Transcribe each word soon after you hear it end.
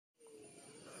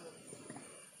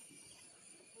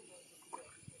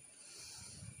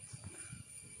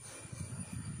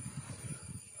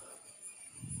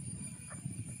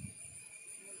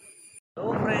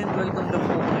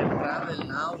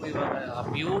ಇವಾಗ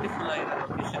ಬ್ಯೂಟಿಫುಲ್ ಆಗಿರೋ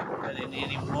ಲೊಕೇಶನ್ ಕೊಟ್ಟಿದ್ದೀನಿ.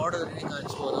 ನೀವು ನೋಡಿದ್ರೆ ನಿಮಗೆ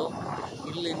ಅನಿಸ್ಬೋದು,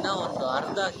 ಇಲ್ಲಿಂದ ಒಂದು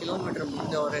ಅರ್ಧ ಕಿಲೋಮೀಟ್ರ್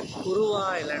ಮುಂದೆ ಅವರೇ ಕುರುವ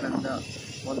ಐಲ್ಯಾಂಡ್ ಅಂತ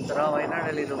ಒಂಥರ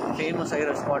ವಯನಾಡಲ್ಲಿರೋ ಫೇಮಸ್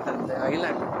ಆಗಿರೋ ಸ್ಪಾಟ್ ಅಂತೆ,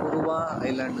 ಐಲ್ಯಾಂಡ್ ಕುರುವ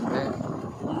ಐಲ್ಯಾಂಡ್ ಅಂತೆ.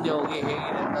 ಮುಂದೆ ಹೋಗಿ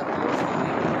ಹೇಗಿದೆ ಅಂತ ತೋರಿಸ್ತೀನಿ.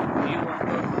 ವ್ಯೂ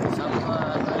ಅಂತೂ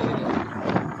ಸಖತ್ತಾಗಿದೆ.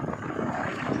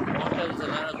 ಹೋಟೆಲ್ಸ್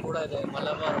ಎಲ್ಲ ಕೂಡ ಇದೆ,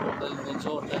 ಮಲಬಾರ್ ಹೋಟೆಲ್, ವೆಜ್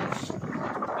ಹೋಟೆಲ್ಸ್,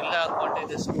 ಎಲ್ಲ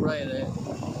ಕಾಟೇಜಸ್ ಕೂಡ ಇದೆ,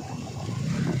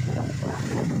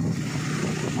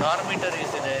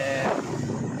 ಡಾರ್ಮಿಟರೀಸ್ ಇದೆ,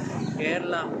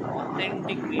 ಕೇರಳ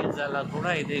ಅಥೆಂಟಿಕ್ ಮೀಲ್ಸ್ ಎಲ್ಲ ಕೂಡ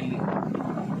ಇದೆ ಇಲ್ಲಿ.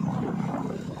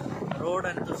 ರೋಡ್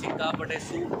ಅಂತೂ ಸಿಕ್ಕಾಪಟ್ಟೆ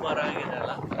ಸೂಪರ್ ಆಗಿದೆ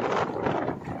ಅಲ್ಲ.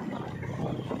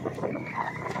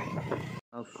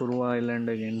 ಕುರುವ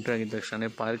ಐಲ್ಯಾಂಡಿಗೆ ಎಂಟ್ರಿ ಆಗಿದ ತಕ್ಷಣ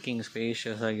ಪಾರ್ಕಿಂಗ್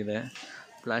ಸ್ಪೇಷಿಯಸ್ ಆಗಿದೆ,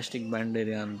 ಪ್ಲಾಸ್ಟಿಕ್ ಬ್ಯಾಂಡ್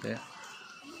ಏರಿಯಾ ಅಂತೆ,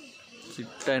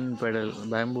 sit and pedal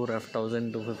bamboo raft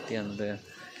 1250 ಅಂತೆ.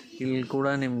 ಇಲ್ಲಿ ಕೂಡ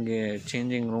ನಿಮಗೆ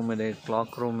ಚೇಂಜಿಂಗ್ ರೂಮ್ ಇದೆ,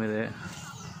 ಕ್ಲಾಕ್ ರೂಮ್ ಇದೆ.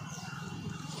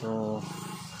 ಸೊ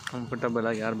ಕಂಫರ್ಟಬಲ್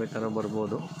ಆಗಿ ಯಾರು ಬೇಕಾದ್ರೂ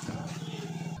ಬರ್ಬೋದು.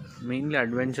 Mainly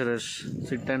adventurous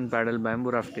sit and paddle bamboo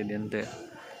raft ಇದೆಯಂತೆ.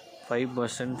 5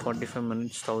 ಪರ್ಸನ್ 45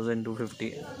 ಮಿನಿಟ್ಸ್ 1250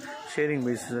 ಶೇರಿಂಗ್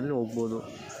ಬೇಸಿಸಲ್ಲಿ ಹೋಗ್ಬೋದು.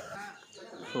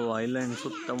 ಸೊ ಐಲ್ಯಾಂಡ್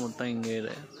ಸುತ್ತಮುತ್ತ ಹಿಂಗೆ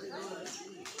ಇದೆ.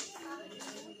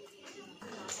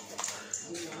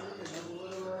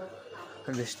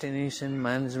 Destination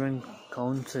management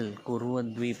council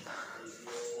ಕುರುವದ್ವೀಪ್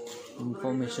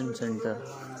information centre.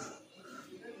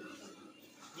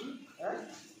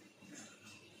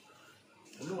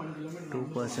 Two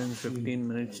persons 15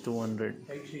 minutes 200,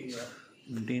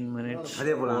 15 minutes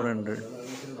 400.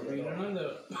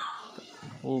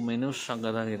 ಮೆನ್ಯೂಸ್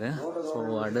ಸಕ್ಕತ್ತಾಗಿದೆ. ಸೊ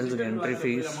ಅಡಲ್ಟ್ಸ್ಗೆ ಎಂಟ್ರಿ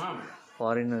ಫೀಸ್,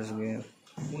 ಫಾರಿನರ್ಸ್ಗೆ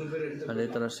ಅದೇ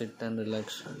ಥರ sit and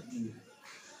relax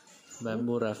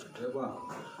bamboo raft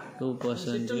 2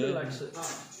 ಪರ್ಸನ್ಸ್ಗೆ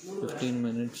 15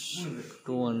 minutes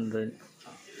 200,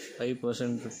 5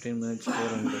 person 15 minutes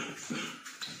 400.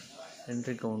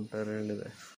 Entry counter ಹೇಳಿದೆ.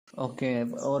 Okay,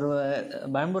 और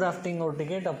बैम्बू राफ्टिंग और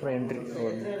टिकट अपर एंट्री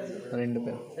रेंट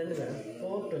पे.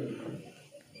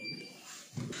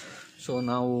 ಸೊ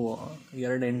ನಾವು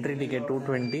 2 ಎಂಟ್ರಿ ಟಿಕೆಟ್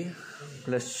 220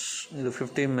 ಪ್ಲಸ್ ಇದು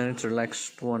 15 minutes relax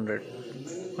 200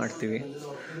 ಮಾಡ್ತೀವಿ.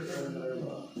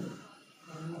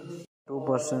 2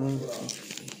 ಪರ್ಸನ್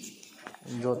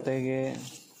ಜೊತೆಗೆ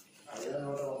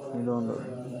ಇದೊಂದು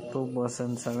 2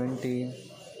 ಪರ್ಸನ್ 70,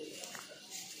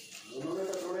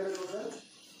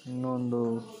 ಇನ್ನೊಂದು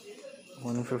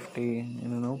 150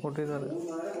 ಇನ್ನೂ ಕೊಟ್ಟಿದ್ದಾರೆ.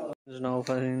 ನಾವು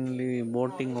ಫೈನಲಿ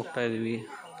ಬೋಟಿಂಗ್ ಹೋಗ್ತಾ ಇದ್ದೀವಿ.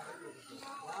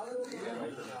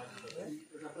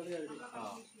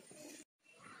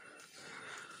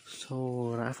 ಸೊ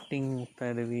ರಾಫ್ಟಿಂಗ್ ಹೋಗ್ತಾ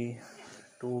ಇದ್ದೀವಿ.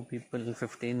 2 ಪೀಪಲ್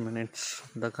 15 ಮಿನಿಟ್ಸ್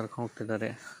ಅಂತ ಕರ್ಕೊಂಡು ಹೋಗ್ತಿದ್ದಾರೆ.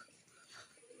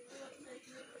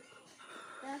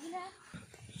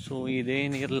 ಸೊ ಇದೇ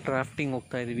ನೀರಲ್ಲಿ ರಾಫ್ಟಿಂಗ್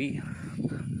ಹೋಗ್ತಾ ಇದ್ದೀವಿ.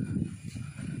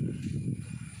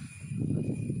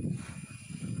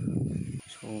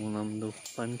 ಸೊ ನಮ್ಮದು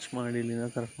ಪಂಚ್ ಮಾಡಿ ಇಲ್ಲಿಂದ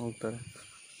ಕರ್ಕೊಂಡು ಹೋಗ್ತಾರೆ.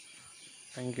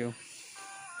 Thank you.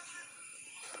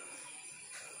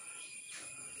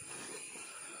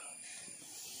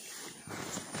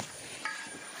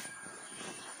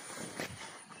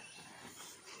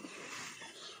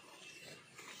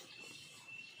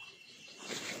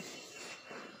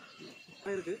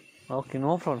 Okay,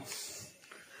 no problem.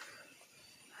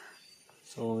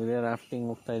 So ಇದೇ ರಾಫ್ಟಿಂಗ್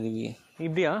ಹೋಗ್ತಾ ಇದ್ದೀವಿ.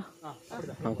 ಇದೆಯಾ?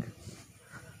 ಓಕೆ.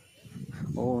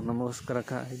 ಓ, ನಮಗೋಸ್ಕರ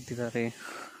ಕಾಯ್ತಿದ್ದಾರೆ.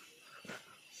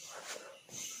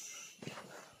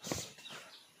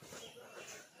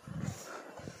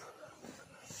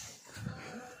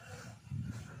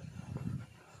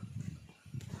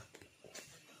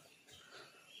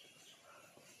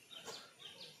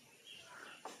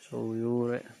 ಸೊ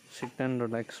ಇವರೇ ಸಿಟ್ ಆ್ಯಂಡ್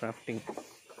ರಿಲ್ಯಾಕ್ಸ್ ರಾಫ್ಟಿಂಗ್.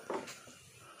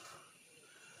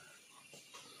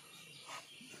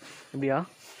 ಇದೆಯಾ?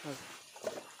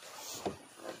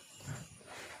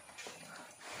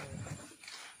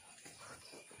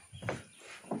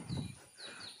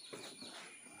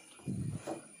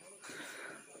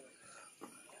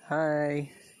 ಹಾಯ್,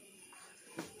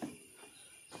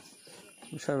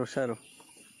 ಹುಷಾರು ಹುಷಾರು.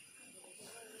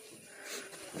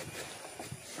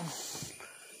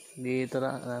 ಇದೇ ಥರ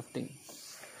ರಾಫ್ಟಿಂಗ್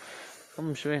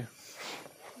ಶ್ವೇ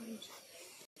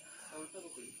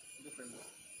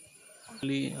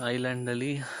ಇಲ್ಲಿ ಐಲ್ಯಾಂಡಲ್ಲಿ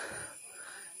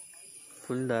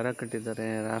ಫುಲ್ ದಾರ ಕಟ್ಟಿದ್ದಾರೆ.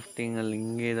 ರಾಫ್ಟಿಂಗಲ್ಲಿ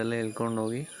ಹಿಂಗೆ ಇದೆಲ್ಲ ಎಳ್ಕೊಂಡು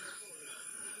ಹೋಗಿ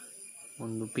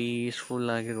ಒಂದು ಪೀಸ್ಫುಲ್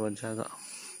ಆಗಿರುವ ಜಾಗ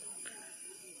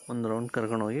ಒಂದು ರೌಂಡ್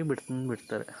ಕರ್ಕೊಂಡು ಹೋಗಿ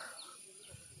ಬಿಡ್ತಾರೆ.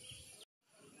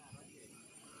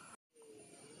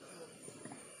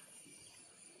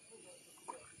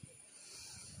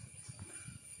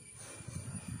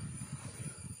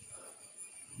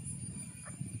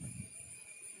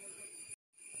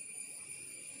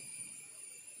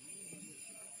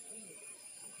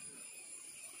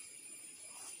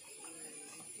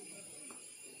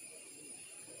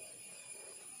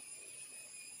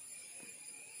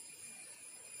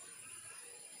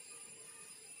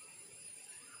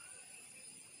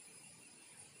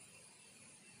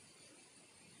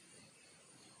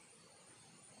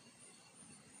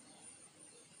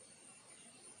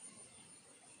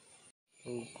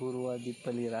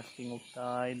 ಕುರುವಾದೀಪಲ್ಲಿ ರಾಫ್ಟಿಂಗ್ ಹೋಗ್ತಾ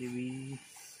ಇದ್ದೀವಿ.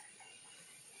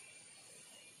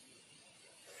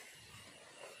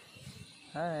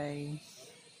 ಹಾಯ್,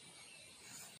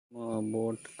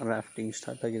 ಬೋಟ್ ರಾಫ್ಟಿಂಗ್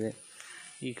ಸ್ಟಾರ್ಟ್ ಆಗಿದೆ.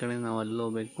 ಈ ಕಡೆ ನಾವು ಅಲ್ಲಿ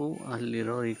ಹೋಗ್ಬೇಕು,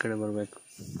 ಅಲ್ಲಿರೋ ಈ ಕಡೆ ಬರಬೇಕು.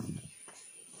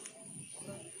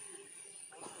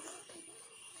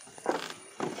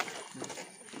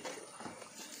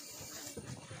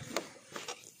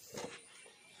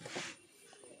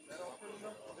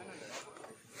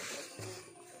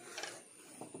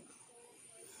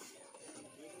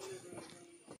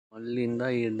 ಅಲ್ಲಿಂದ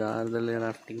ಈ ದಾರದಲ್ಲೇ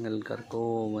ರಾಫ್ಟಿಂಗಲ್ಲಿ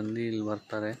ಕರ್ಕೊಂಡ್ಬಂದು ಇಲ್ಲಿ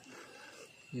ಬರ್ತಾರೆ.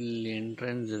 ಇಲ್ಲಿ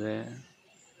ಎಂಟ್ರೆನ್ಸ್ ಇದೆ.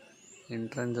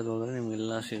 ಎಂಟ್ರೆನ್ಸಲ್ಲಿ ಹೋದರೆ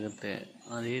ನಿಮಗೆಲ್ಲ ಸಿಗುತ್ತೆ.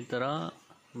 ಅದೇ ಥರ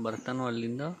ಬರ್ತಾನೋ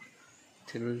ಅಲ್ಲಿಂದ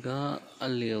ತಿರ್ಗಾ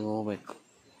ಅಲ್ಲಿ ಹೋಗ್ಬೇಕು.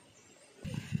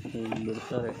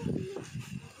 ಬಿಡ್ತಾರೆ.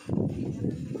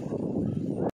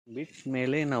 ಬಿಟ್ಟ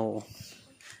ಮೇಲೆ ನಾವು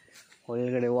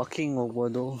ಒಳಗಡೆ ವಾಕಿಂಗ್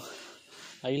ಹೋಗ್ಬೋದು,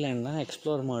 ಐಲ್ಯಾಂಡ್ನ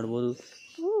ಎಕ್ಸ್ಪ್ಲೋರ್ ಮಾಡ್ಬೋದು.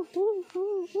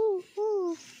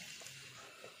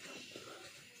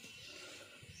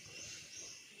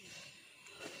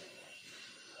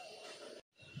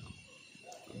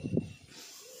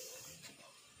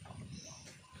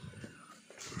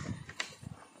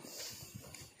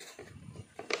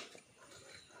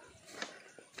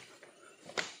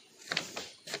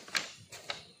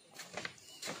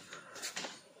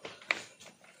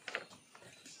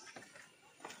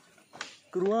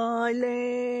 Kuruva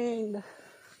Island.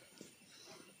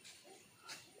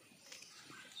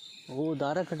 ಓ,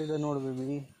 ದಾರ ಕಟ್ಟಿದೆ ನೋಡು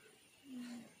ಬೇಬಿ.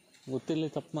 ಗೊತ್ತಿಲ್ಲ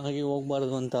ತಪ್ಪಾಗಿ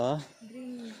ಹೋಗ್ಬಾರ್ದು ಅಂತ.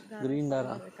 ಗ್ರೀನ್ ದಾರ,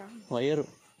 ವೈರು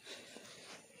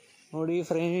ನೋಡಿ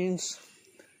ಫ್ರೆಂಡ್ಸ್,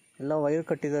 ಎಲ್ಲ ವೈರ್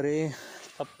ಕಟ್ಟಿದ್ದಾರೆ.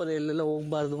 ತಪ್ಪದೆ ಎಲ್ಲೆಲ್ಲ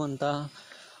ಹೋಗ್ಬಾರ್ದು ಅಂತ.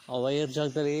 ಆ ವೈರ್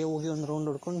ಜಾಗದಲ್ಲಿ ಹೋಗಿ ಒಂದು ರೌಂಡ್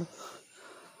ಹೊಡ್ಕೊಂಡು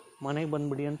ಮನೆಗೆ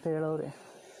ಬಂದ್ಬಿಡಿ ಅಂತ ಹೇಳವ್ರೆ.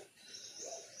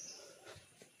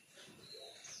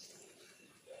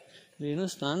 ಏನೋ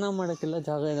ಸ್ನಾನ ಮಾಡೋಕ್ಕೆಲ್ಲ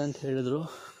ಜಾಗ ಇದೆ ಅಂತ ಹೇಳಿದ್ರು.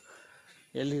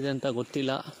 ಎಲ್ಲಿದೆ ಅಂತ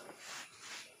ಗೊತ್ತಿಲ್ಲ.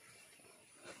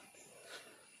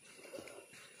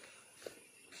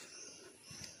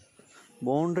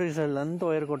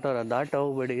 ಬೌಂಡ್ರೀಸಲ್ಲಂತೂ ವೈರ್ ಕೊಟ್ಟಾರ, ದಾಟ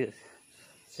ಹೋಗ್ಬೇಡಿ,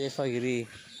 ಸೇಫಾಗಿರಿ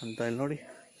ಅಂತ. ಇಲ್ಲಿ ನೋಡಿ,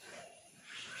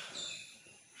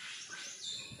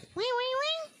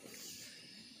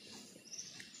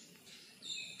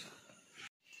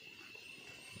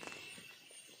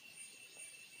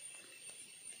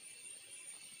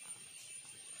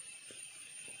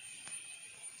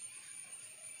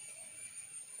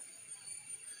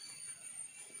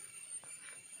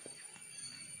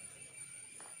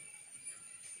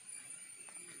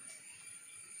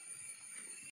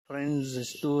 ಫ್ರೆಂಡ್ಸ್,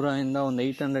 ಎಷ್ಟು ದೂರದಿಂದ ಒಂದು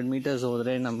 800 ಮೀಟರ್ಸ್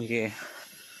ಹೋದರೆ ನಮಗೆ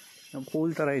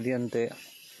ಪೂಲ್ ಥರ ಇದೆಯಂತೆ.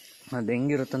 ಅದು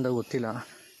ಹೆಂಗಿರುತ್ತಂತ ಗೊತ್ತಿಲ್ಲ.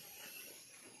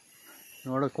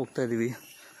 ನೋಡೋಕ್ಕೆ ಹೋಗ್ತಾ ಇದ್ದೀವಿ.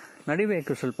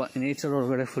 ನಡಿಬೇಕು ಸ್ವಲ್ಪ ನೇಚರ್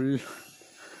ಒಳಗಡೆ. ಫುಲ್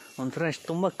ಒಂಥರ ಎಷ್ಟು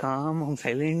ತುಂಬ ಕಾಮ್,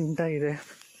 ಸೈಲೆಂಟಾಗಿದೆ.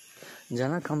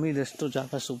 ಜನ ಕಮ್ಮಿ ಇದಷ್ಟು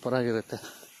ಜಾಗ ಸೂಪರಾಗಿರುತ್ತೆ.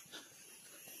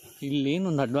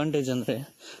 ಇಲ್ಲೇನೊಂದು ಅಡ್ವಾಂಟೇಜ್ ಅಂದರೆ,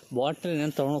 ಬಾಟ್ಲ್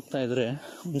ಏನೇನು ತೊಗೊಂಡೋಗ್ತಾ ಇದ್ದರೆ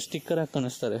ಒಂದು ಸ್ಟಿಕ್ಕರ್ ಹಾಕಿ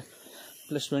ಕಾಣಿಸ್ತಾರೆ,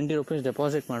 ಪ್ಲಸ್ 20 ರೂಪೀಸ್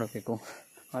ಡೆಪಾಸಿಟ್ ಮಾಡಬೇಕು.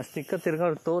 ಆ ಸ್ಟಿಕ್ಕರ್ ತಿರ್ಗಾ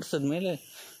ಅವ್ರು ತೋರಿಸಿದ ಮೇಲೆ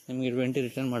ನಿಮಗೆ 20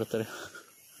 ರಿಟರ್ನ್ ಮಾಡ್ತಾರೆ.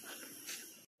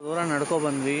 ದೂರ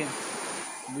ನಡ್ಕೊಬಂದ್ವಿ.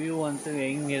 ವ್ಯೂ ಅಂತೂ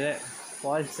ಹೆಂಗಿದೆ,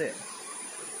 ಫಾಲ್ಸೆ,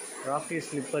 ರಾಕಿ,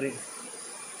 ಸ್ಲಿಪ್ಪರಿ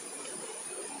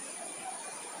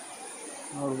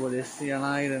ನೋಡ್ಬೋದು. ಎಷ್ಟು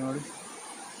ಚೆನ್ನಾಗಿದೆ ನೋಡಿ.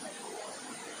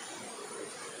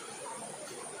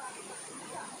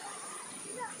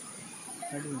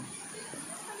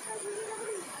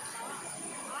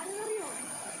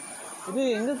 ಇದು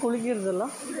ಹೆಂಗೆ ಕುಳಿಕಿರ್ದಲ್ಲ,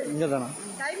 ಹಿಂಗದಣ.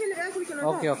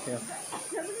 Okay okay okay.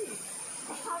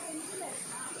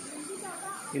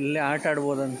 ಇಲ್ಲೇ ಆಟ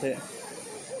ಆಡ್ಬೋದಂತೆ.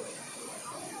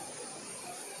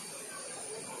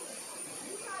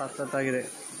 ಸಖತ್ತಾಗಿದೆ.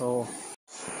 So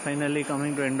finally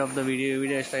coming to end of the video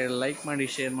ಇಷ್ಟ ಆಗಿದೆ ಲೈಕ್ ಮಾಡಿ,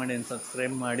 ಶೇರ್ ಮಾಡಿ,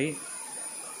 ಸಬ್ಸ್ಕ್ರೈಬ್ ಮಾಡಿ.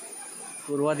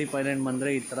 ಕುರುವಾದೀಪ್ ಐಲ್ಯಾಂಡ್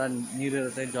ಬಂದರೆ ಈ ಥರ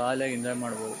ನೀರಿರುತ್ತೆ, ಜಾಲಿಯಾಗಿ ಎಂಜಾಯ್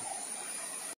ಮಾಡ್ಬೋದು.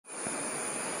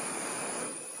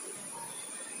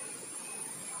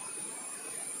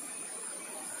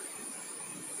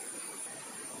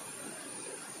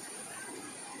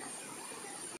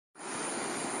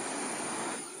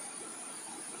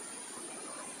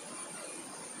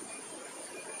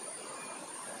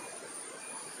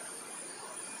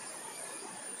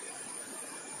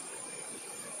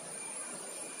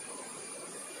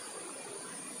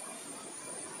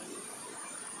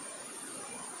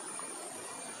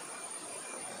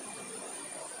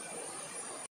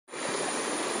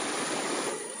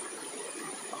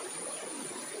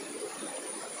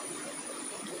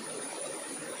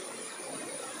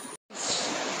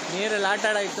 ನೀರಲ್ಲಿ ಆಟ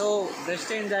ಆಡಾಯಿತು, ಡ್ರೆಸ್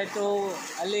ಚೇಂಜ್ ಆಯಿತು.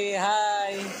 ಅಲ್ಲಿ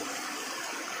ಹಾಯ್,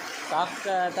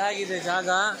 ಸಾಕಾಗಿದೆ ಜಾಗ.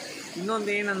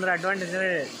 ಇನ್ನೊಂದು ಏನಂದರೆ ಅಡ್ವಾಂಟೇಜ್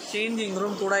ಅಂದರೆ ಚೇಂಜಿಂಗ್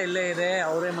ರೂಮ್ ಕೂಡ ಇಲ್ಲೇ ಇದೆ,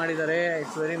 ಅವರೇ ಮಾಡಿದ್ದಾರೆ.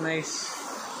 It's very nice.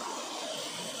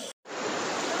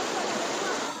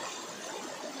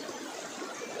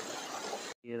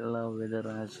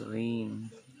 weather as rain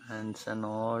and sun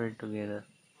all together.